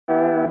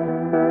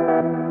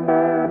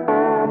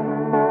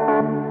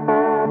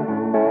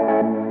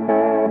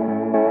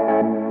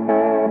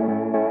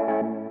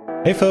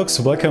Hey folks,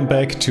 welcome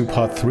back to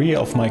part 3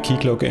 of my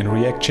Keycloak and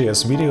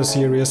React.JS video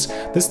series.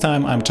 This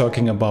time I'm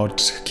talking about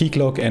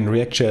Keycloak and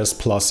React.JS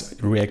plus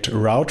React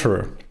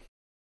Router.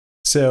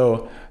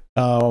 So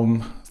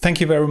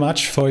thank you very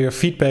much for your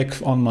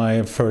feedback on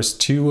my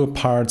first two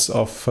parts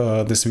of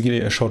this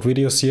short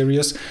video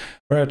series,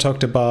 where I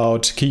talked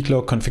about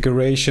Keycloak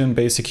configuration,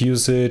 basic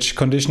usage,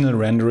 conditional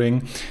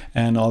rendering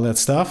and all that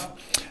stuff.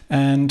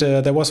 And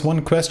there was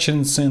one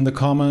question in the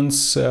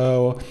comments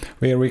where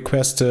I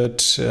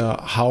requested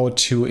how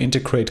to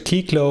integrate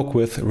Keycloak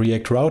with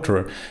React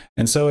Router.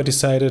 And so I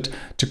decided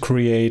to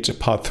create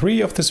part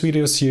 3 of this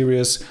video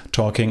series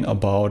talking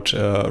about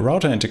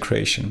router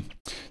integration.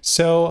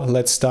 So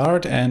let's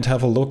start and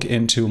have a look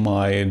into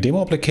my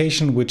demo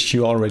application, which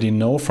you already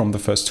know from the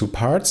first two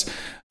parts.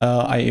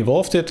 I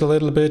evolved it a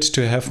little bit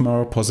to have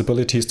more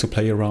possibilities to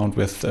play around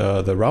with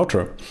the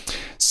router.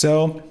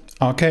 So,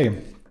 okay.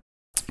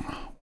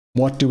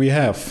 What do we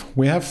have?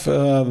 We have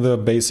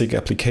the basic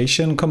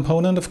application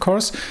component, of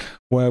course,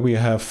 where we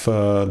have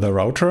the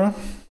router,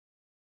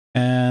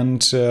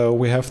 and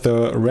we have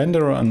the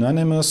render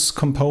anonymous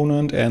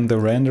component and the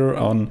render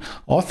on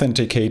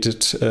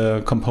authenticated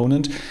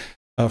component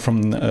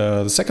from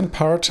the second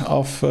part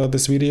of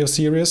this video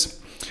series,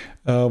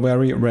 where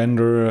we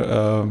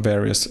render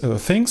various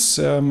things,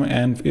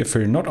 and if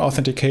we're not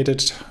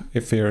authenticated,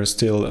 if we're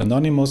still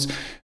anonymous,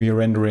 we're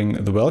rendering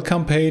the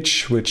welcome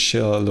page, which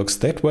looks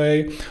that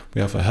way. We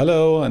have a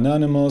hello,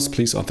 anonymous,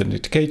 please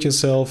authenticate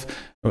yourself,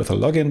 with a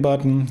login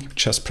button.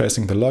 Just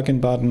pressing the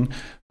login button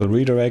will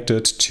redirect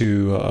it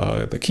to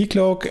the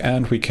Keycloak,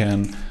 and we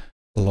can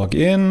log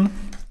in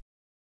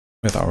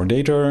with our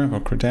data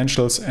or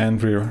credentials,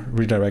 and we're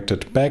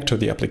redirected back to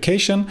the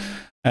application.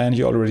 And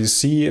you already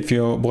see, if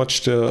you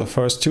watched the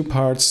first two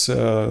parts,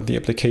 the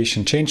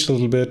application changed a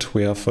little bit.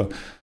 We have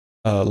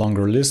a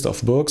longer list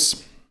of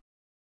books.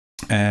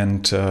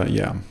 And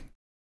yeah,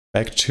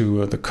 back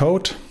to the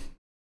code.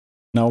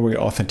 Now we're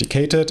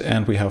authenticated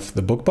and we have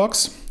the book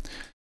box.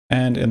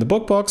 And in the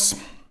book box,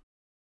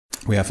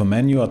 we have a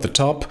menu at the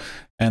top,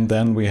 and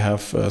then we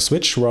have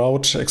switch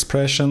route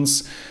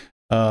expressions,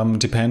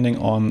 depending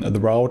on the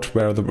route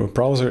where the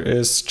browser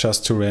is,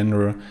 just to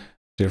render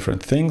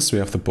different things. We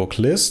have the book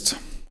list.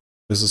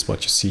 This is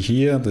what you see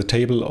here, the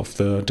table of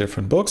the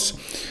different books.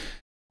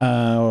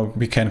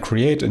 We can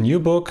create a new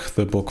book,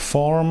 the book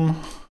form,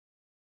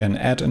 and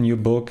add a new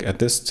book at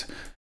this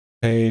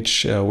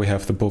page. We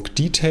have the book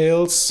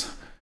details.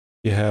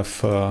 You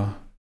have a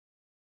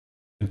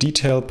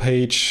detail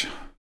page,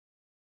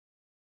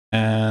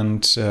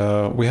 and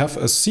we have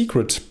a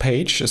secret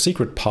page, a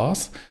secret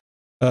path,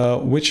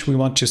 which we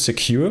want to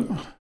secure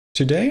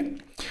today.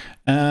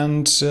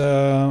 And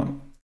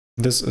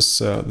this is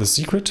the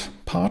secret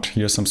part.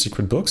 Here's some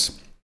secret books.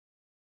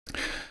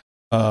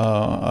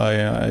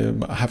 I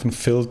haven't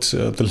filled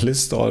the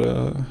list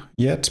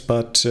yet,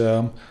 but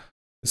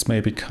this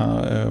may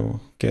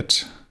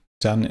get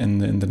done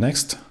in the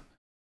next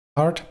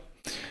part.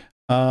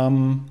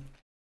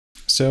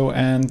 So,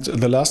 and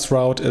the last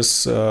route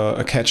is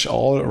a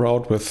catch-all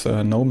route with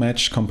no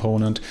match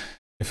component.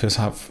 If you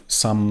have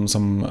some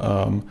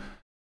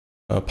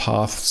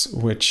paths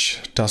which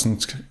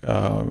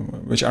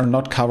are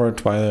not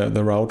covered by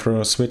the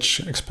router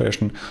switch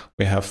expression,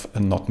 we have a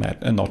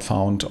not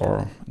found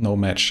or no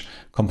match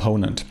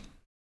component.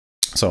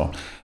 So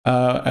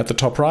at the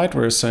top right,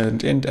 we're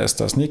signed in as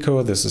does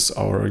Niko. This is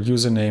our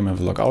username and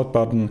logout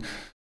button,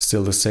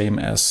 still the same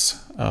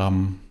as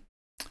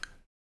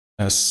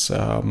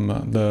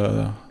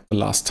the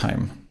last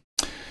time.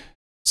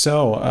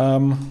 So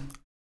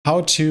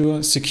how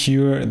to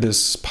secure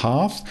this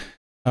path?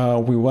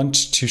 We want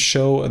to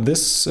show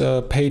this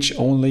page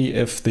only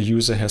if the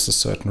user has a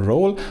certain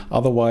role.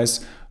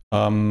 Otherwise,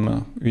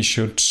 we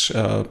should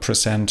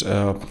present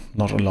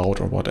not allowed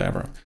or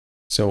whatever.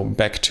 So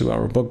back to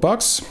our book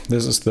box.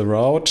 This is the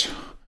route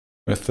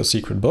with the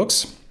secret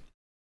books.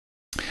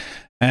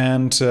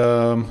 And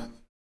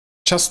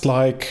just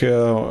like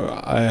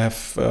I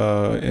have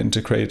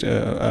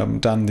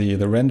done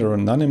the render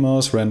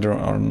anonymous, render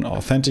on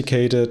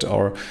authenticated,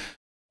 or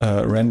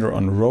render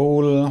on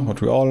role, what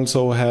we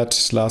also had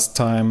last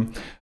time,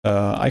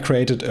 I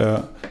created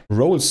a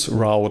roles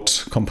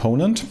route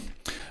component,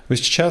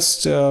 which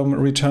just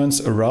returns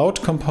a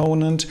route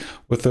component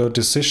with a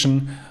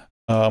decision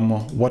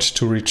what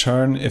to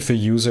return if a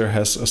user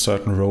has a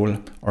certain role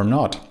or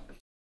not.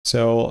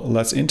 So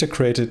let's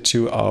integrate it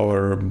to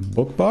our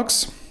book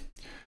box.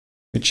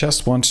 We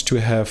just want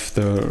to have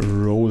the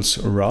roles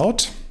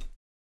route.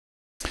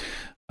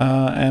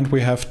 And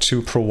we have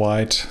to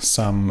provide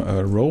some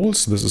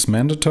roles. This is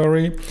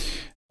mandatory.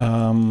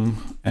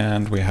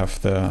 And we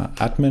have the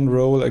admin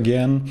role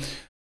again.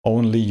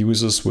 Only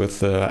users with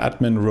the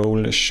admin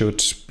role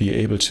should be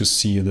able to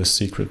see the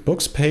secret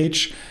books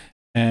page.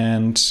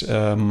 And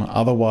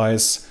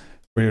otherwise,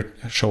 we're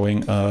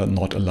showing a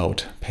not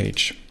allowed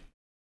page.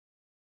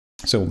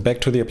 So back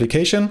to the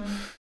application.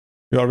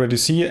 You already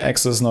see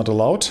access not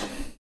allowed.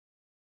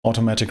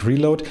 Automatic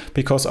reload,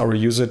 because our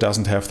user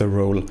doesn't have the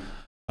role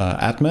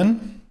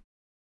admin.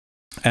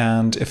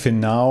 And if we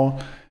now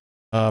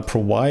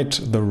provide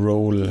the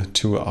role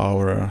to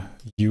our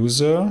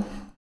user.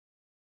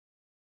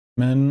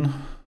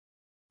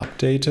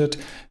 Update it,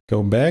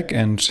 go back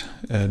and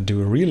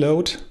do a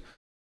reload.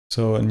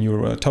 So a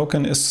new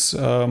token is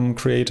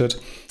created.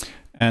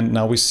 And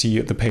now we see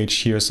the page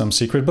here, some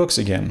secret books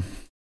again.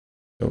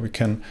 So we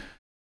can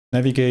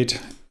navigate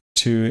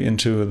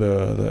into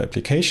the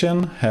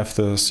application, have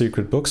the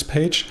secret books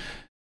page.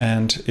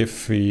 And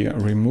if we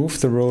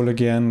remove the role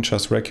again,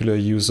 just regular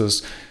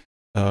users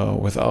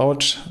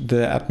without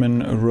the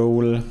admin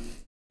role,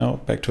 now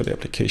back to the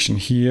application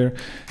here,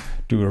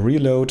 do a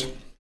reload,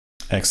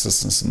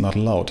 access is not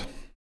allowed.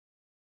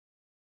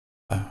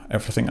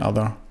 Everything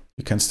other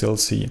you can still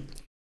see.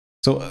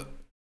 So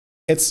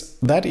it's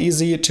that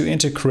easy to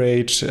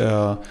integrate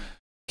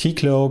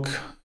Keycloak,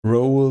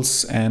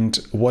 roles, and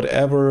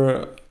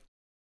whatever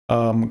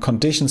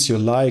conditions you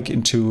like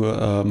into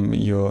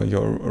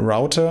your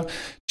router.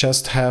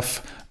 Just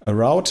have a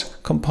route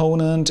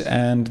component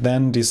and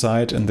then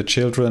decide in the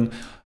children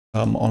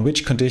on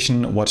which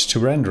condition what to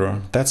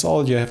render. That's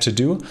all you have to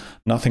do,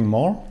 nothing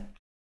more.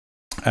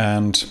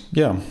 And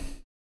yeah,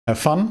 have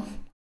fun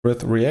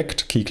with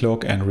React,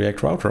 Keycloak, and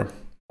React Router.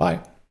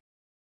 Bye.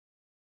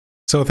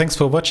 So thanks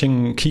for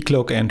watching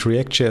Keycloak and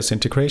React.js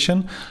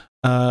integration.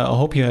 I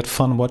hope you had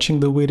fun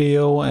watching the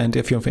video, and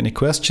if you have any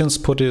questions,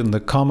 put it in the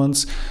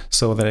comments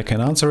so that I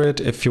can answer it.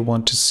 If you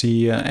want to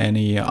see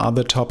any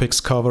other topics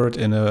covered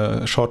in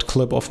a short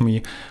clip of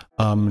me,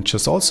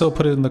 just also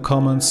put it in the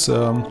comments.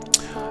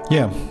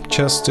 Yeah,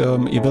 just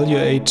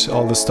evaluate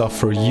all the stuff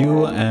for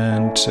you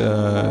and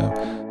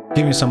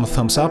give me some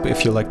thumbs up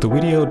if you like the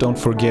video. Don't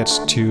forget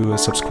to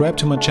subscribe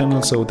to my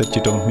channel so that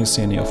you don't miss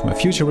any of my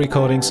future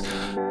recordings.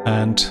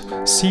 And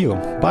see you.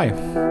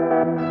 Bye.